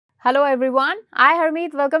Hello everyone, I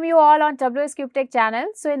Harmeet welcome you all on WsCube Tech channel.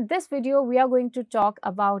 So in this video we are going to talk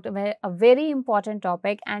about a very important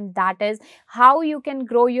topic, and that is how you can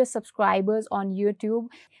grow your subscribers on YouTube.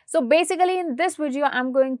 So basically in this video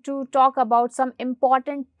I'm going to talk about some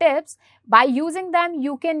important tips. By using them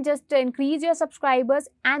you can just increase your subscribers,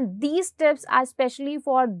 and these tips are especially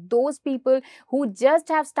for those people who just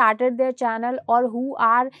have started their channel or who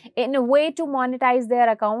are in a way to monetize their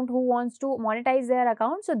account, who wants to monetize their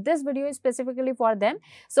account. So this video is specifically for them.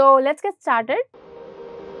 So let's get started.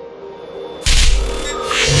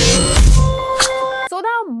 So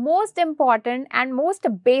the most important and most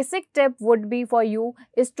basic tip would be for you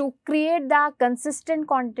is to create the consistent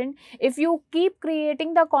content. If you keep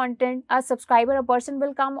creating the content, a subscriber, a person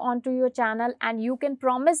will come onto your channel and you can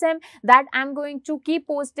promise him that I'm going to keep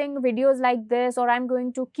posting videos like this, or I'm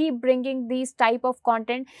going to keep bringing these type of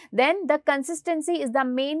content. Then the consistency is the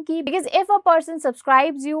main key, because if a person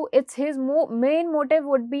subscribes you, it's his main motive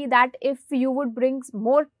would be that if you would bring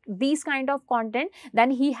more these kind of content, then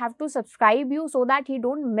he have to subscribe you so that he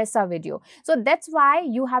don't miss a video. So that's why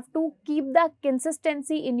you have to keep the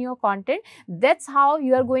consistency in your content. That's how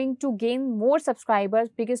you are going to gain more subscribers,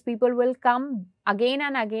 because people will come again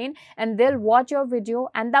and again and they'll watch your video,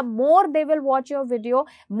 and the more they will watch your video,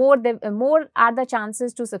 more are the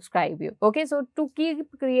chances to subscribe you. Okay, so to keep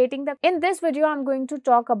creating in this video I'm going to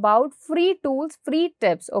talk about free tools, free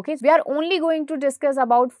tips. Okay, so we are only going to discuss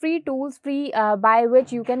about free tools, by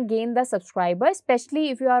which you can gain the subscribers, especially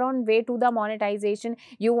if you are on way to the monetization,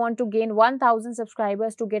 you want to gain 1000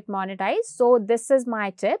 subscribers to get monetized. So this is my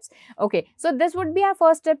tips. Okay, so this would be our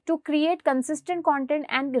first step, to create consistent content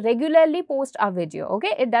and regularly post a video.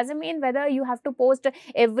 Okay, it doesn't mean whether you have to post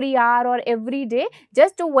every hour or every day.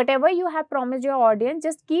 Just do whatever you have promised your audience,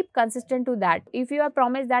 just keep consistent to that. If you have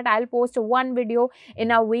promised that I'll post one video in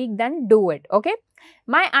a week, then do it. Okay,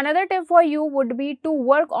 my another tip for you would be to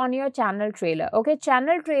work on your channel trailer. Okay,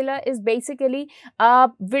 channel trailer is basically a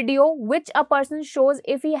video which a person shows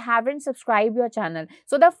if he haven't subscribed your channel.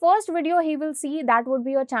 So the first video he will see, that would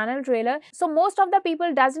be your channel trailer. So most of the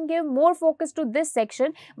people doesn't give more focus to this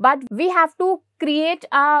section, but we have to create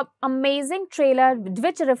a amazing trailer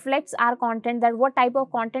which reflects our content, that what type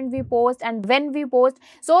of content we post and when we post.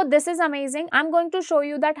 So this is amazing. I'm going to show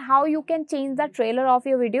you that how you can change the trailer of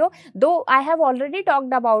your video, though I have already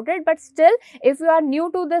talked about it, but still, if you are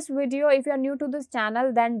new to this video, if you are new to this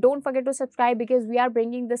channel, then don't forget to subscribe, because we are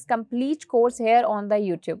bringing this complete course here on the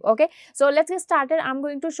YouTube. Okay, so let's get started. I'm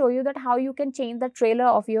going to show you that how you can change the trailer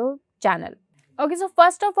of your channel. Okay, so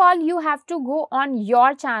first of all you have to go on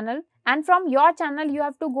your channel, and from your channel you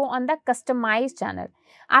have to go on the customize channel.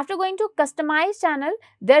 After going to customize channel,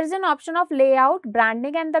 there is an option of layout,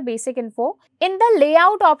 branding and the basic info. In the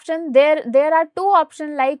layout option, there are two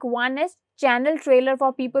options, like one is channel trailer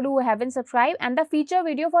for people who haven't subscribed, and the feature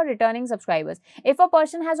video for returning subscribers. If a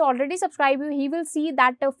person has already subscribed you, he will see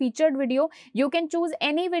that featured video. You can choose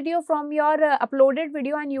any video from your uploaded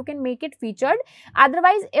video and you can make it featured.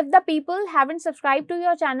 Otherwise, if the people haven't subscribed to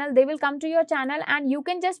your channel, they will come to your channel and you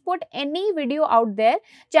can just put any video out there.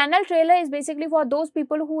 Channel trailer is basically for those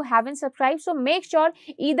people who haven't subscribed. So make sure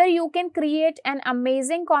either you can create an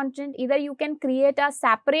amazing content, either you can create a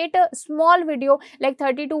separate small video like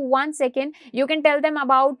 30 to 1 second. You can tell them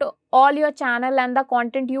about all your channel and the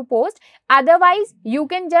content you post. Otherwise, you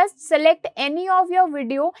can just select any of your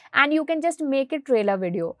video and you can just make it trailer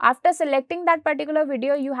video. After selecting that particular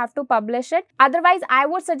video, you have to publish it. Otherwise, I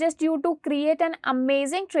would suggest you to create an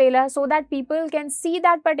amazing trailer so that people can see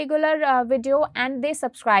that particular video and they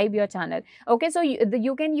subscribe your channel. Okay, so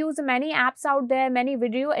you can use many apps out there, many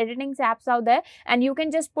video editing apps out there, and you can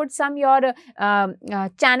just put some your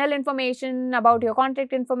channel information, about your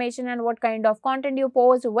contact information and what kind of content you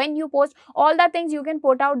post, when you post, all the things you can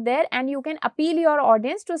put out there and you can appeal your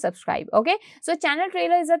audience to subscribe. Okay, so channel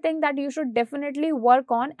trailer is a thing that you should definitely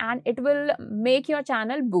work on and it will make your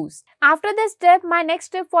channel boost. After this step, my next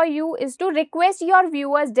step for you is to request your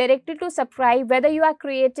viewers directly to subscribe, whether you are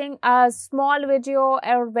creating a small video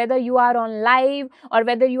or whether you are on live or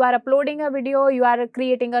whether you are uploading a video, you are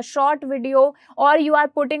creating a short video or you are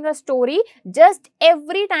putting a story. Just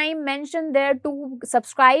every time mention there to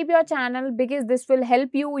subscribe your channel, because this will help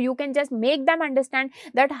you. You can just make them understand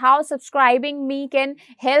that how subscribing me can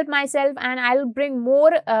help myself and I'll bring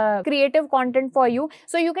more creative content for you.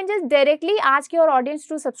 So you can just directly ask your audience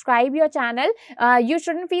to subscribe your channel. You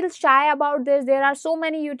shouldn't feel shy about this. There are so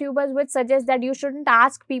many YouTubers which suggest that you shouldn't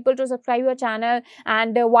ask people to subscribe your channel,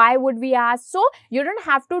 and why would we ask? So you don't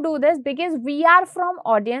have to do this, because we are from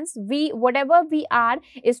audience. Whatever we are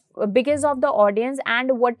is because of the audience,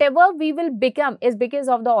 and whatever we will become is because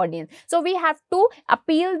of the audience. So we have to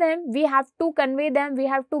appeal them, we have to convey them, we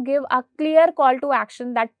have to give a clear call to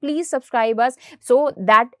action that please subscribe us, so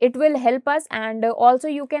that it will help us. And also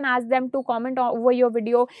you can ask them to comment over your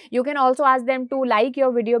video. You can also ask them to like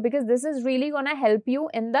your video, because this is really gonna help you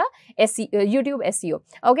in the YouTube SEO.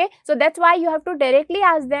 Okay, so that's why you have to directly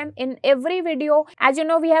ask them in every video. As you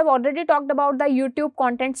know, we have already talked about the YouTube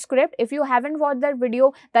content script. If you haven't watched that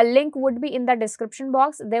video, the link would be in the description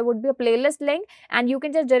box. There would be a playlist link, and you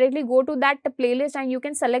can just directly go to that playlist and you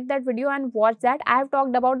can select that video and watch that. I have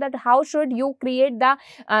talked about that how should you create the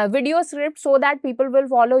video script so that people will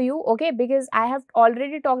follow you. Okay, because I have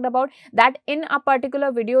already talked about that in a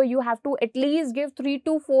particular video you have to at least give 3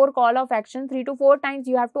 to 4 call of action. 3 to 4 times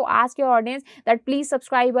you have to ask your audience that please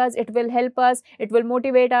subscribe us, it will help us, it will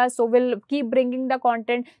motivate us, so we'll keep bringing the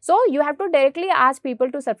content. So you have to directly ask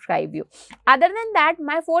people to subscribe you. Other than that,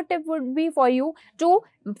 my fourth tip would be for you to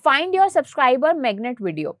find your subscriber magnet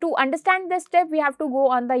video. To understand this tip, we have to go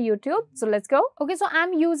on the YouTube. So let's go. Okay, so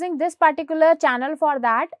I'm using this particular channel for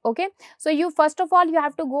that. Okay, so you first of all you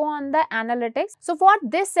have to go on the analytics. So for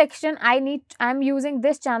this section I'm using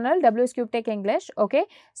this channel, WsCube Tech English. Okay,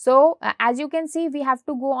 so as you can see, we have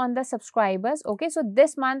to go on the subscribers. Okay, so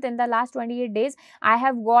this month in the last 28 days I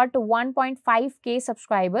have got 1.5k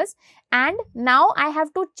subscribers, and now I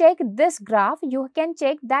have to check this graph. You can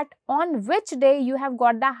check that on which day you have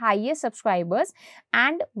got the highest subscribers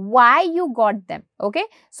and why you got them. Okay,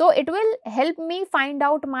 so it will help me find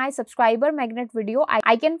out my subscriber magnet video.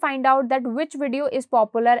 I can find out that which video is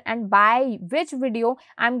popular and by which video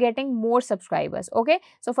I'm getting more subscribers. Okay,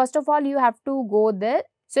 so first of all you have to go there.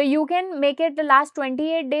 So you can make it the last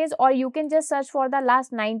 28 days, or you can just search for the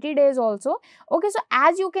last 90 days also. Okay, so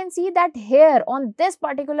as you can see that here on this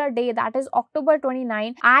particular day, that is October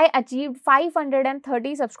 29, I achieved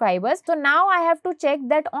 530 subscribers. So now I have to check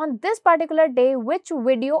that on this particular day which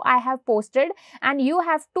video I have posted, and you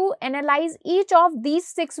have to analyze each of these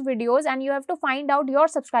 6 videos and you have to find out your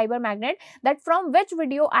subscriber magnet, that from which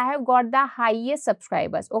video I have got the highest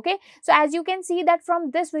subscribers. Okay, so as you can see that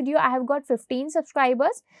from this video I have got 15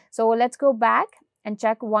 subscribers. So let's go back and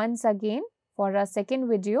check once again for a second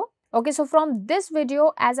video. Okay, so from this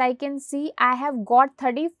video, as I can see, I have got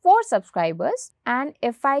 34 subscribers. And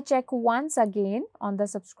if I check once again on the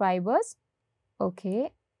subscribers,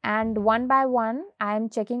 okay, and one by one I am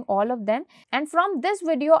checking all of them, and from this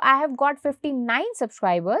video I have got 59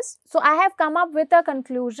 subscribers. So I have come up with a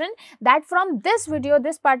conclusion that from this video,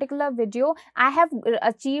 this particular video, I have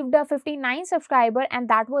achieved a 59 subscriber, and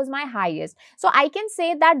that was my highest. So I can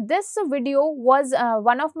say that this video was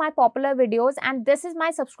one of my popular videos, and this is my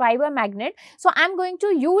subscriber magnet. So I'm going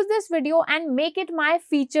to use this video and make it my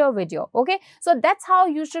feature video. Okay, so that's how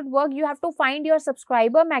you should work. You have to find your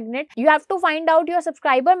subscriber magnet, you have to find out your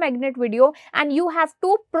subscriber magnet video, and you have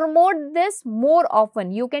to promote this more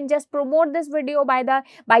often. You can just promote this video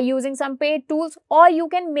by using some paid tools, or you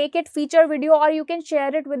can make it feature video, or you can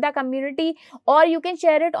share it with the community, or you can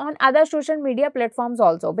share it on other social media platforms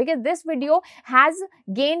also, because this video has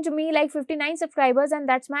gained me like 59 subscribers, and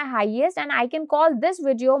that's my highest, and I can call this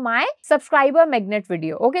video my subscriber magnet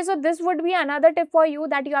video. Okay, so this would be another tip for you,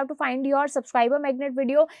 that you have to find your subscriber magnet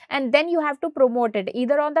video and then you have to promote it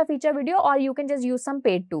either on the feature video, or you can just use some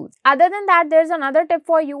paid tools. Other than that, there's another tip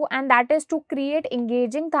for you, and that is to create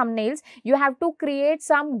engaging thumbnails. You have to create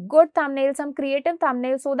some good thumbnails, some creative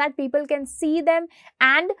thumbnails, so that people can see them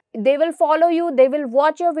and they will follow you, they will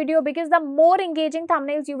watch your video, because the more engaging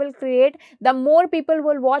thumbnails you will create, the more people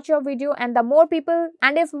will watch your video, and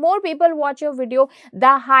if more people watch your video,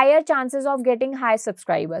 the higher chances of getting high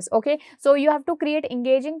subscribers. Okay, so you have to create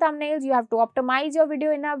engaging thumbnails, you have to optimize your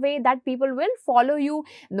video in a way that people will follow you,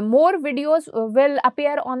 the more videos will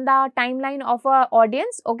appear on the timeline of our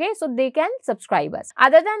audience. Okay, so they can subscribe us.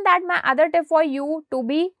 Other than that, my other tip for you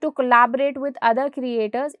to collaborate with other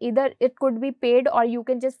creators. Either it could be paid, or you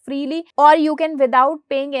can just freely, or you can without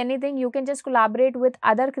paying anything, you can just collaborate with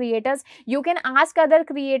other creators. You can ask other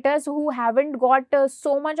creators who haven't got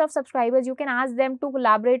so much of subscribers, you can ask them to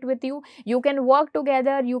collaborate with you. You can work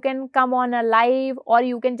together, you can come on a live, or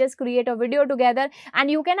you can just create a video together,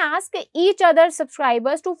 and you can ask each other's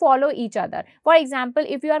subscribers to follow each other. For example,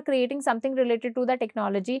 if you are creating something related to the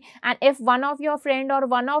technology, and if one of your friend or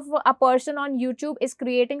one of a person on YouTube is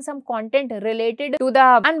creating some content related to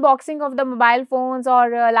the unboxing of the mobile phones,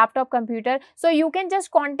 or laptop, computer. So you can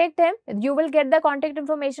just contact him. You will get the contact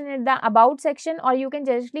information in the about section, or you can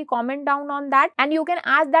directly comment down on that, and you can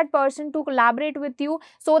ask that person to collaborate with you,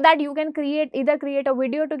 so that you can either create a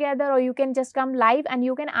video together, or you can just come live and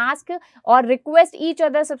you can ask or request each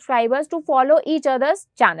other subscribers to follow each other's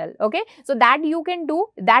channel. Okay, so that you can do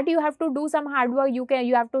that. You have to do some hard work.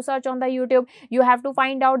 You have to search on the YouTube. You have to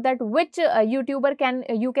find out that which YouTuber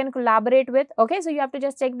you can collaborate with. Okay, so you have to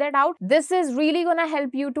just check that out. This is really gonna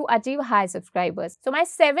help you to achieve high subscribers. So my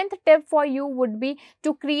 7th tip for you would be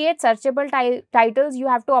to create searchable titles. You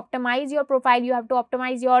have to optimize your profile. You have to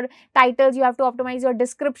optimize your titles. You have to optimize your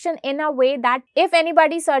description in a way that if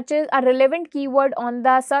anybody searches a relevant keyword on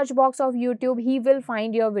the search box of YouTube, he will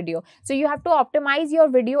find your video. So you have to optimize your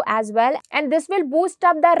video as well, and this will boost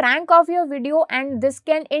up the rank of your video, and this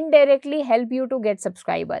can indirectly help you to get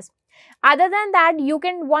subscribers. Other than that,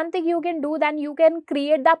 one thing you can do, then you can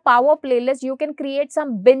create the power playlist. You can create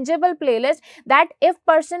some bingeable playlist that if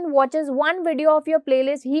person watches one video of your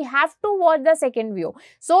playlist, he have to watch the second video.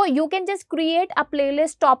 So you can just create a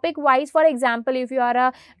playlist topic wise. For example, if you are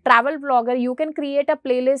a travel vlogger, you can create a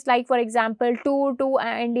playlist like, for example, tour to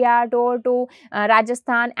India, tour to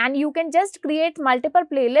Rajasthan, and you can just create multiple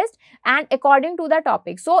playlists and according to the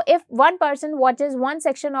topic. So if one person watches one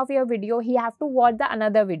section of your video, he have to watch the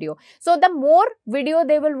another video. So the more video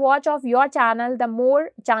they will watch of your channel, the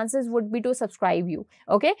more chances would be to subscribe you.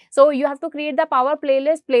 Okay, so you have to create the power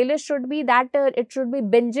playlist. Playlist should be that it should be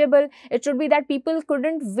bingeable. It should be that people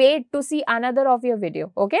couldn't wait to see another of your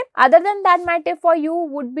video. Okay, other than that, my tip for you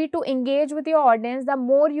would be to engage with your audience. The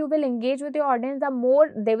more you will engage with your audience, the more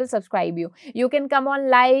they will subscribe you. You can come on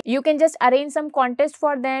live. You can just arrange some contest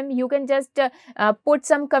for them. You can just put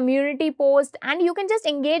some community post, and you can just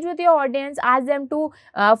engage with your audience. Ask them to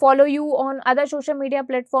follow you on other social media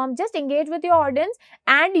platforms. Just engage with your audience,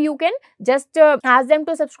 and you can just ask them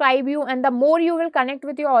to subscribe you, and the more you will connect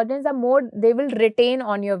with your audience, the more they will retain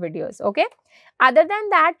on your videos. Okay, other than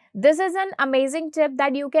that, this is an amazing tip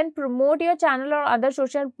that you can promote your channel or other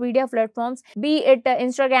social media platforms, be it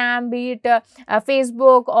Instagram, be it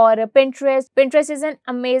Facebook or Pinterest. Pinterest is an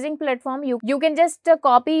amazing platform. You can just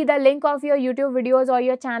copy the link of your YouTube videos or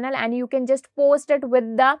your channel, and you can just post it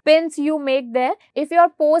with the pins you make there. If your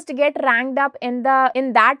post get ranked up in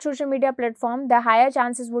that social media platform, the higher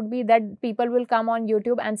chances would be that people will come on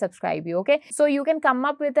YouTube and subscribe you. Okay, so you can come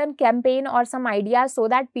up with a campaign or some ideas so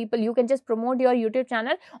that you can just promote your YouTube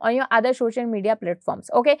channel on your other social media platforms.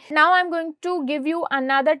 Okay, now I'm going to give you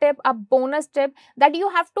another tip, a bonus tip, that you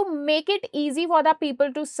have to make it easy for the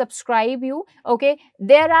people to subscribe you. Okay,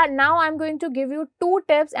 now I'm going to give you 2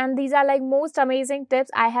 tips, and these are like most amazing tips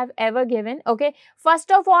I have ever given. Okay,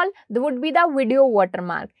 first of all, there would be the video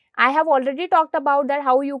watermark. I have already talked about that,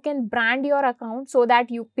 how you can brand your account so that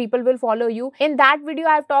people will follow you. In that video,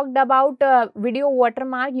 I've talked about video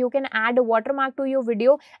watermark. You can add a watermark to your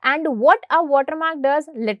video, and what a watermark does,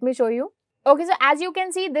 let me show you. Okay, so as you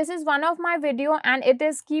can see, this is one of my video, and it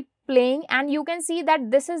is keep playing, and you can see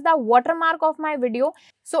that this is the watermark of my video.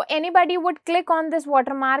 So anybody would click on this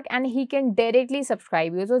watermark and he can directly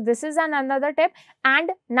subscribe you. So this is another tip.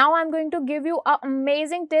 And now I'm going to give you an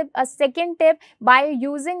amazing tip, a second tip. By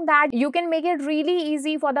using that, you can make it really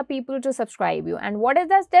easy for the people to subscribe you. And what is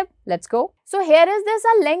this tip? Let's go. So here is this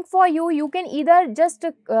a link for you. You can either just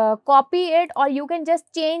copy it, or you can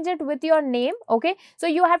just change it with your name. Okay, so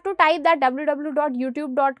you have to type that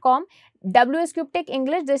www.youtube.com WsCube Tech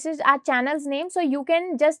English. This is our channel's name, so you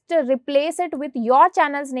can just replace it with your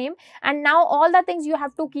channel's name, and now all the things you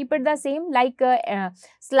have to keep it the same, like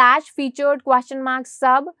slash featured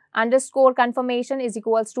 *sub _ confirmation is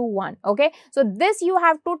equals to 1. Okay, so this you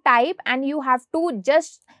have to type, and you have to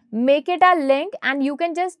just make it a link, and you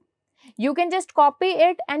can just copy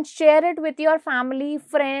it and share it with your family,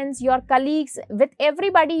 friends, your colleagues, with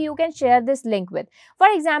everybody you can share this link with. For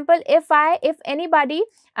example, if anybody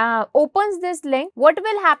opens this link, what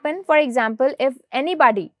will happen? For example, if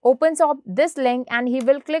anybody opens up this link and he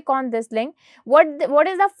will click on this link, what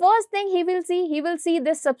is the first thing he will see? He will see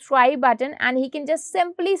this subscribe button, and he can just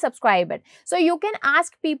simply subscribe it. So you can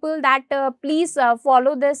ask people that please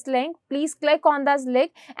follow this link, please click on this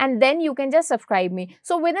link, and then you can just subscribe me.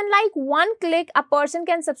 So within like one click, a person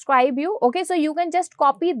can subscribe you. Okay, so you can just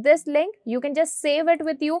copy this link, you can just save it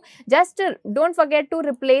with you. Just don't forget to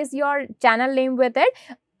replace your channel name with it.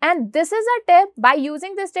 And this is a tip. By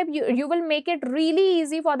using this tip, you will make it really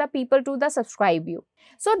easy for the people to subscribe you.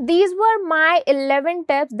 So these were my 11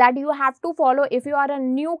 tips that you have to follow if you are a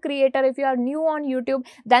new creator, if you are new on YouTube,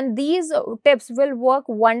 then these tips will work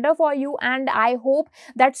wonder for you, and I hope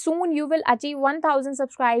that soon you will achieve 1000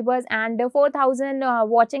 subscribers and 4000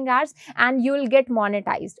 watching hours, and you will get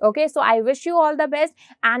monetized. Okay, so I wish you all the best,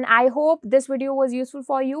 and I hope this video was useful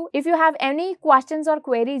for you. If you have any questions or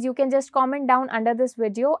queries, you can just comment down under this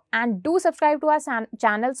video, and do subscribe to our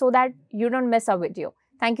channel so that you don't miss a video.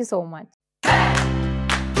 Thank you so much.